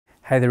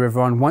Hey there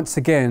everyone, once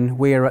again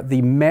we are at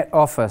the Met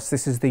Office.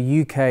 This is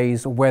the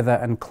UK's Weather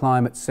and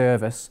Climate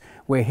Service.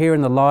 We're here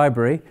in the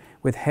library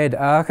with Head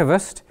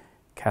Archivist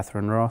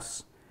Catherine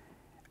Ross,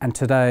 and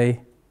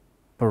today,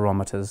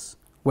 barometers.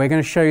 We're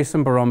going to show you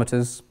some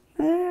barometers,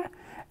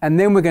 and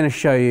then we're going to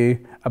show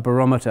you a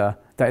barometer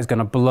that is going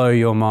to blow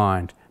your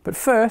mind. But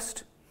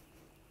first,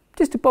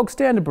 just a bog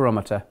standard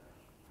barometer.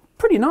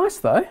 Pretty nice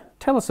though.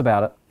 Tell us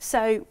about it.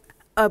 So,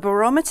 a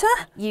barometer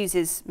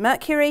uses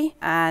mercury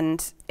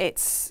and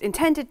it's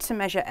intended to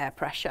measure air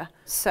pressure.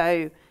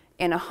 So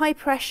in a high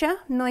pressure,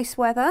 nice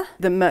weather,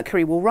 the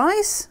mercury will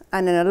rise,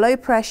 and in a low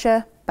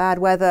pressure, bad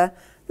weather,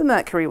 the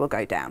mercury will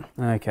go down.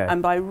 Okay.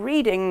 And by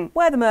reading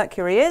where the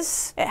mercury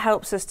is, it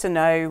helps us to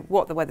know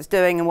what the weather's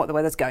doing and what the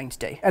weather's going to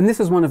do. And this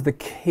is one of the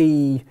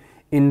key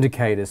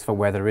indicators for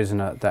weather, isn't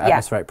it? The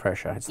atmospheric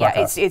pressure.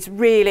 It's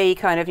really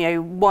kind of,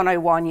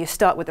 101, you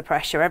start with the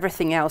pressure,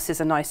 everything else is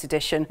a nice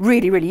addition,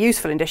 really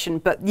useful addition,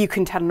 but you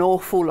can tell an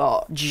awful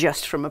lot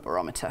just from a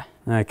barometer.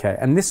 Okay,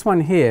 and this one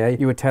here,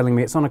 you were telling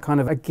me it's on a kind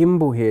of a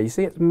gimbal here. You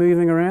see it's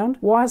moving around?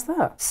 Why is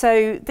that?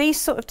 So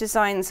these sort of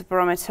designs of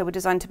barometer were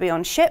designed to be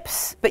on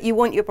ships, but you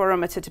want your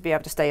barometer to be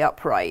able to stay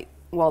upright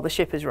while the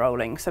ship is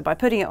rolling. So by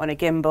putting it on a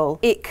gimbal,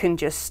 it can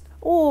just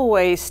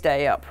always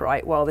stay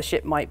upright while the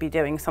ship might be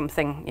doing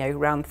something,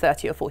 around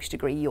 30 or 40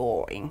 degree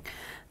yawing.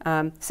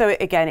 So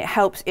again, it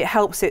helps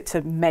it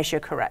to measure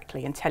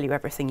correctly and tell you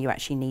everything you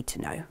actually need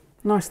to know.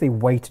 Nicely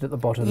weighted at the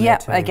bottom there.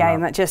 Yep,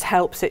 again, that just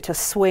helps it to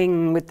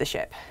swing with the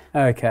ship.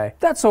 Okay,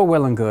 that's all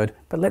well and good,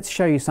 but let's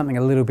show you something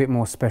a little bit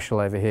more special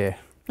over here.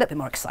 A little bit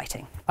more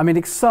exciting. I mean,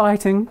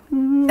 exciting.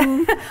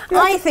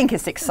 I think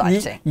it's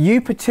exciting.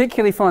 You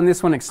particularly find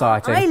this one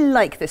exciting. I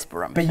like this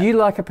barometer. But you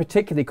like it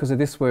particularly because of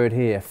this word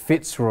here,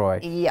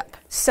 Fitzroy. Yep.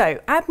 So,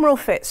 Admiral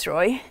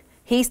Fitzroy,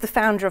 he's the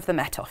founder of the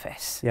Met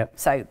Office. Yep.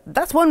 So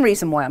that's one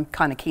reason why I'm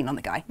kind of keen on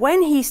the guy.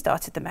 When he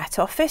started the Met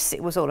Office,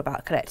 it was all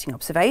about collecting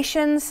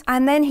observations,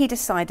 and then he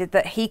decided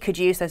that he could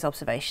use those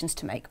observations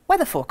to make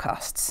weather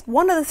forecasts.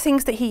 One of the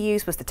things that he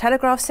used was the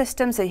telegraph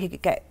system, so he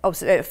could get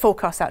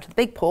forecasts out to the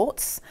big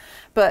ports,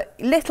 but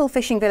little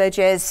fishing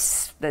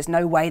villages, there's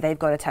no way they've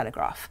got a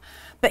telegraph.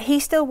 But he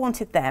still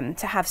wanted them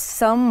to have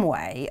some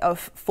way of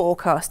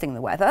forecasting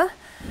the weather,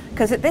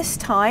 because at this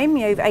time,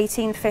 the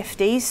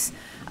 1850s,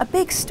 a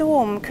big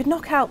storm could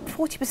knock out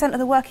 40% of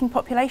the working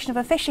population of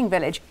a fishing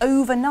village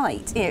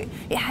overnight. It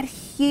had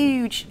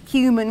huge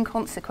human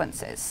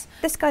consequences.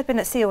 This guy'd been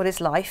at sea all his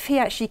life. He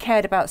actually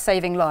cared about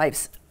saving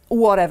lives,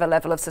 whatever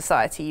level of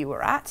society you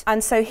were at.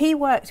 And so he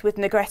worked with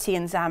Negretti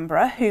and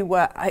Zambra, who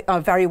were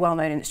a very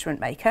well-known instrument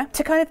maker,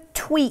 to kind of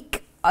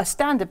tweak a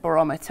standard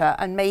barometer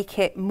and make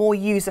it more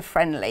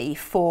user-friendly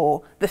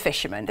for the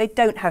fishermen. They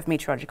don't have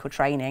meteorological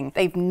training.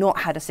 They've not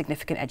had a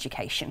significant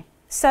education.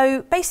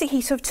 So basically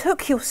he sort of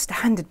took your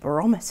standard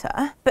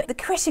barometer, but the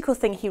critical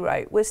thing he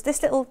wrote was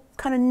this little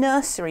kind of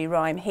nursery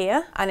rhyme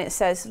here, and it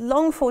says,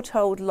 long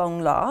foretold,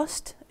 long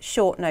last,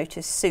 short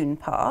notice, soon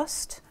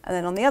past. And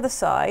then on the other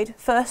side,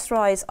 first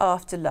rise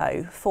after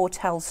low,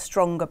 foretells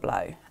stronger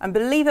blow. And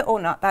believe it or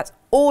not, that's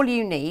all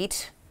you need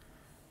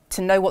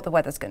to know what the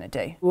weather's going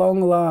to do.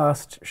 Long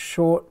last,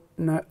 short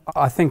no.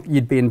 I think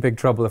you'd be in big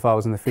trouble if I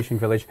was in the fishing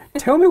village.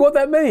 Tell me what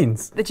that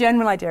means. The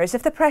general idea is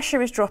if the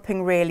pressure is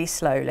dropping really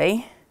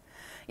slowly,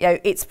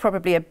 it's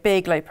probably a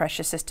big low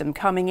pressure system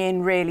coming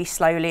in really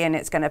slowly, and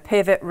it's going to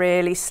pivot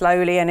really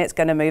slowly, and it's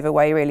going to move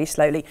away really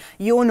slowly.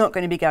 You're not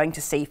going to be going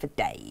to sea for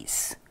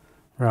days.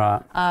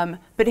 Right.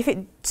 But if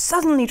it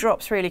suddenly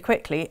drops really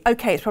quickly,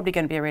 okay, it's probably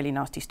going to be a really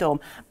nasty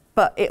storm,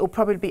 but it will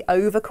probably be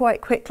over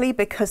quite quickly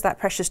because that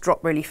pressure's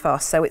dropped really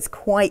fast, so it's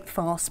quite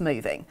fast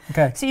moving.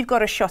 Okay. So you've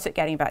got a shot at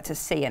getting back to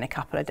sea in a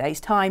couple of days'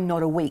 time,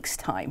 not a week's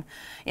time,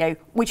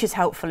 which is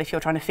helpful if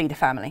you're trying to feed a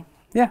family.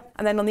 Yeah.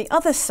 And then on the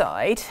other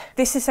side,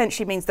 this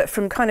essentially means that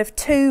from kind of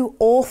 2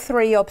 or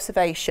 3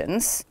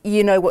 observations,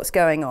 you know what's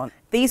going on.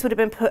 These would have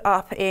been put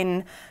up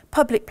in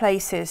public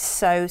places,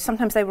 so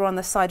sometimes they were on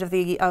the side of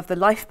the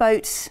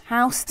lifeboat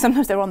house,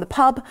 sometimes they were on the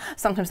pub,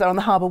 sometimes they're on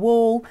the harbour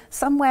wall,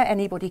 somewhere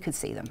anybody could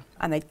see them.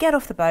 And they'd get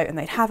off the boat and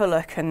they'd have a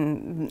look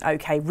and,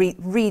 okay,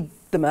 read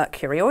the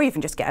mercury, or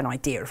even just get an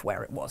idea of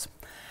where it was.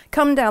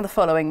 Come down the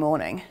following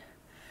morning,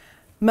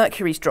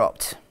 mercury's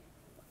dropped.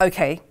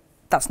 Okay,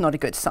 that's not a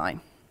good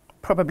sign.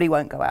 Probably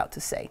won't go out to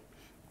sea.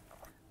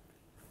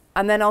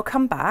 And then I'll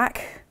come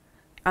back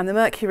and the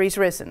mercury's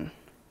risen.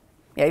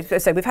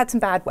 So we've had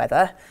some bad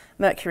weather,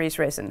 mercury's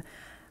risen.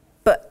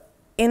 But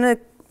in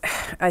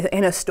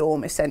a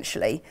storm,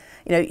 essentially,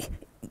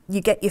 you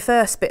get your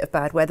first bit of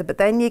bad weather, but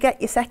then you get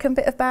your second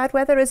bit of bad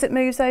weather as it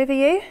moves over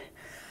you.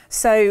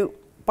 So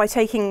by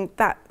taking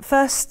that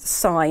first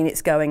sign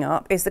it's going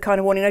up is the kind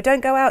of warning,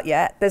 don't go out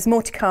yet, there's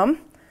more to come.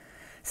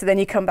 So then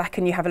you come back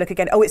and you have a look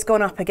again. Oh, it's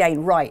gone up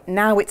again. Right,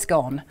 now it's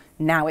gone.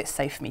 Now it's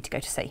safe for me to go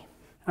to sea.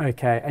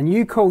 Okay, and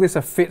you call this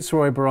a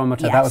Fitzroy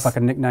barometer. Yes. That was like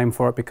a nickname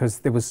for it because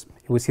it was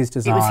his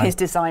design. It was his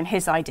design,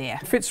 his idea.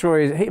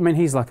 Fitzroy,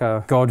 he's like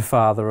a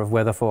godfather of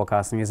weather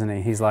forecasting, isn't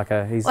he? He's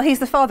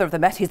the father of the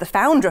Met. He's the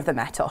founder of the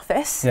Met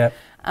Office. Yep.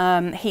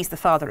 He's the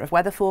father of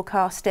weather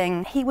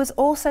forecasting. He was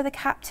also the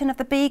captain of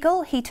the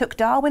Beagle. He took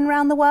Darwin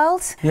round the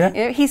world. Yeah.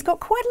 You know, he's got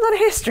quite a lot of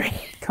history.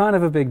 Kind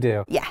of a big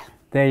deal. Yeah.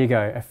 There you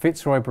go, a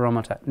Fitzroy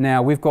barometer.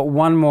 Now, we've got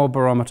one more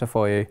barometer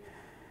for you.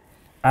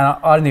 And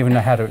I don't even know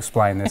how to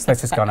explain this.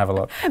 Let's just go and have a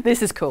look.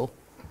 This is cool.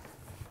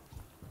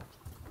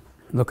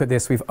 Look at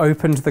this. We've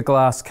opened the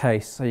glass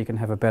case so you can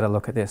have a better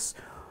look at this.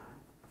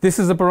 This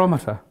is a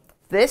barometer.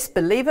 This,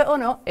 believe it or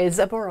not, is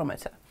a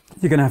barometer.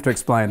 You're going to have to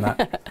explain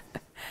that.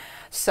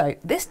 So,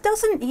 this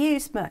doesn't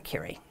use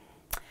mercury.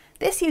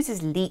 This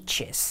uses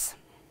leeches.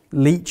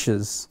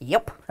 Leeches?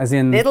 Yep. As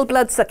in... little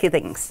bloodsucky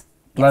things.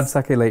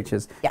 Bloodsucky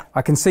leeches. Yeah.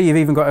 I can see you've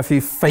even got a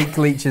few fake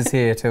leeches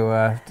here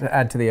to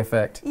add to the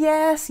effect.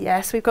 Yes,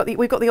 yes. We've got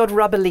the odd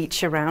rubber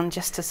leech around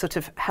just to sort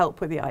of help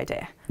with the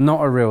idea.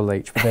 Not a real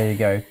leech, but there you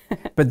go.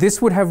 But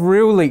this would have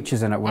real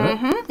leeches in it, would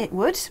it? It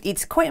would.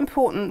 It's quite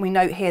important we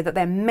note here that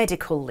they're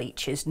medical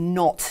leeches,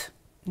 not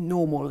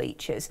normal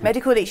leeches.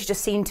 Medical leeches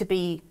just seem to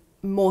be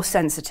more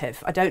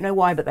sensitive. I don't know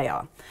why, but they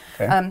are.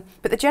 Okay.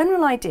 But the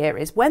general idea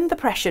is when the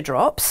pressure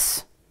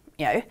drops,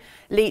 you know,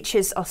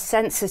 leeches are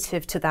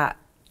sensitive to that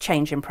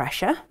change in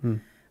pressure.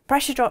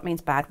 Pressure drop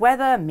means bad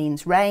weather,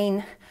 means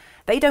rain.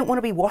 They don't want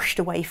to be washed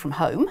away from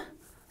home,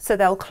 so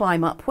they'll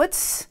climb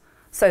upwards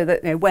so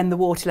that, you know, when the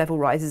water level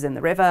rises in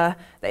the river,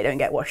 they don't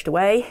get washed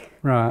away.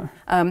 Right.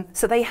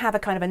 So they have a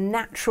kind of a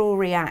natural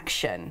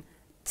reaction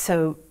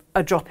to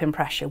a drop in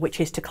pressure, which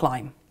is to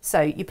climb.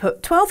 So you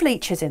put 12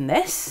 leeches in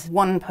this,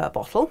 1 per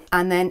bottle,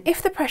 and then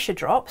if the pressure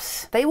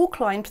drops, they will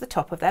climb to the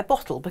top of their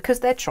bottle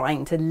because they're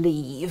trying to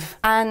leave.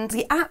 And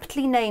the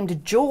aptly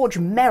named George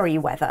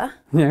Merriweather,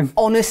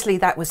 honestly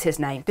that was his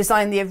name,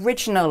 designed the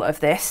original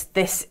of this.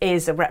 This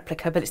is a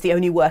replica, but it's the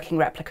only working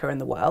replica in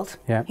the world.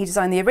 Yeah. He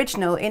designed the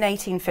original in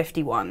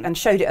 1851 and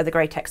showed it at the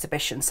Great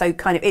Exhibition, so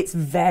kind of it's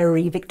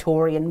very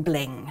Victorian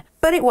bling.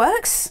 But it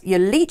works. Your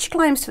leech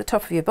climbs to the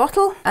top of your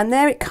bottle, and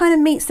there it kind of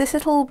meets this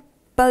little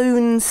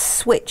bone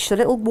switch, the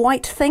little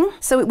white thing.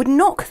 So it would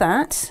knock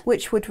that,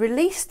 which would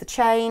release the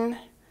chain,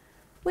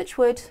 which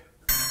would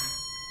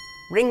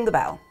ring the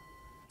bell.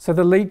 So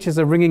the leeches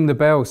are ringing the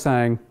bell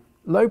saying,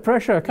 low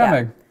pressure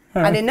coming.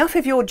 Yeah. And enough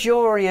of your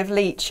jury of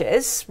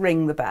leeches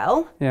ring the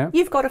bell,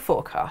 you've got a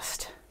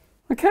forecast.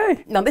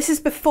 Okay. Now, this is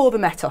before the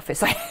Met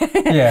Office.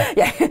 Yeah.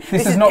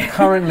 This is not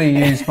currently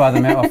used by the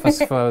Met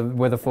Office for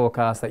weather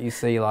forecasts that you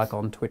see like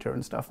on Twitter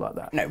and stuff like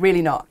that. No,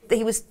 really not.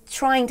 He was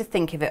trying to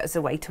think of it as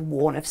a way to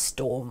warn of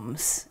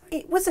storms.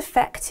 It was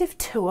effective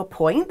to a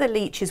point. The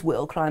leeches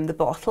will climb the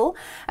bottle,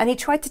 and he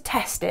tried to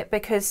test it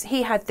because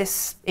he had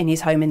this in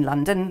his home in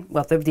London.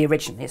 Well, the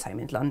original his home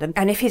in London.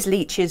 And if his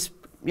leeches,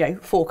 you know,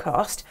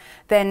 forecast,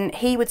 then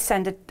he would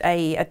send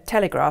a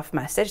telegram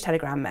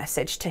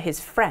message to his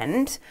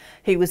friend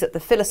who was at the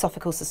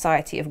Philosophical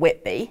Society of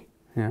Whitby.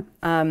 Yeah.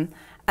 And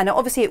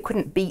obviously it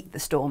couldn't beat the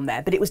storm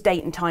there, but it was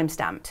date and time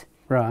stamped.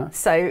 Right.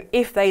 So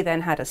if they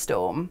then had a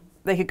storm,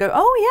 they could go,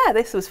 oh yeah,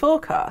 this was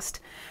forecast.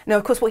 Now,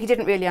 of course, what he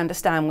didn't really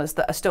understand was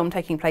that a storm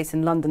taking place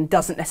in London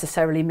doesn't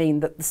necessarily mean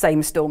that the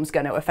same storm's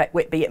going to affect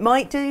Whitby. It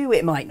might do,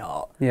 it might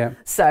not. Yeah.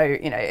 So,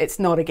 you know, it's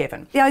not a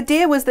given. The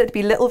idea was there'd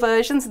be little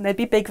versions and there'd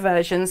be big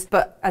versions,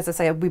 but as I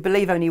say, we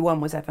believe only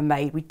one was ever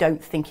made. We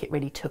don't think it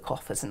really took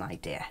off as an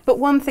idea. But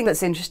one thing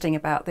that's interesting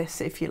about this,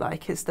 if you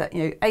like, is that, you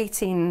know,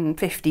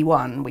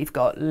 1851, we've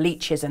got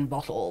leeches and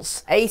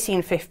bottles.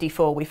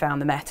 1854, we found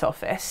the Met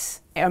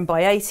Office. And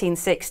by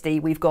 1860,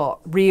 we've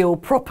got real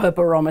proper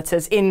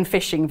barometers in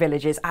fishing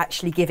villages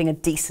actually giving a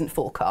decent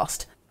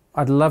forecast.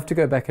 I'd love to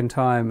go back in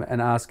time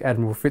and ask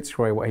Admiral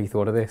Fitzroy what he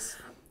thought of this.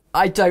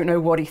 I don't know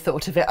what he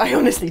thought of it. I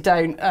honestly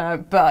don't.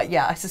 But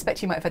yeah, I suspect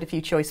he might have had a few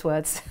choice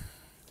words.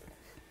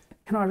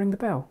 Can I ring the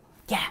bell?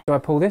 Yeah. Do I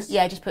pull this?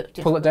 Yeah, just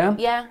pull it down?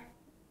 Yeah.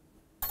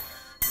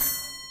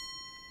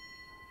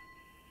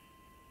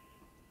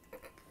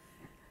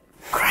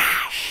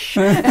 Crash!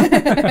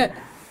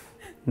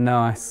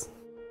 Nice.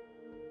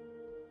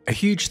 A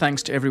huge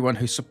thanks to everyone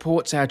who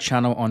supports our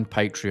channel on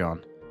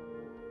Patreon.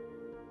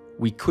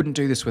 We couldn't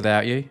do this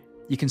without you.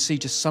 You can see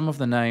just some of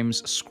the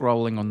names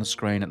scrolling on the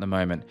screen at the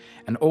moment,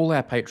 and all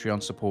our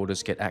Patreon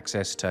supporters get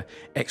access to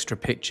extra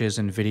pictures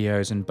and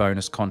videos and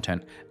bonus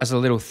content as a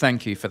little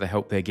thank you for the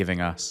help they're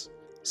giving us.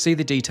 See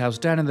the details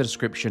down in the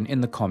description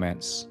in the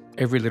comments.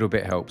 Every little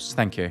bit helps.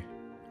 Thank you.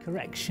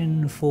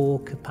 Correction for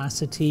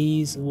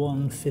capacities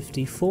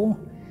 154.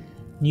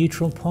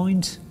 Neutral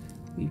point.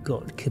 We've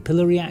got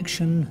capillary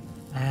action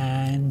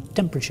and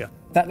temperature.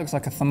 That looks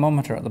like a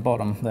thermometer at the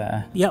bottom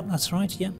there. Yep, that's right, yep.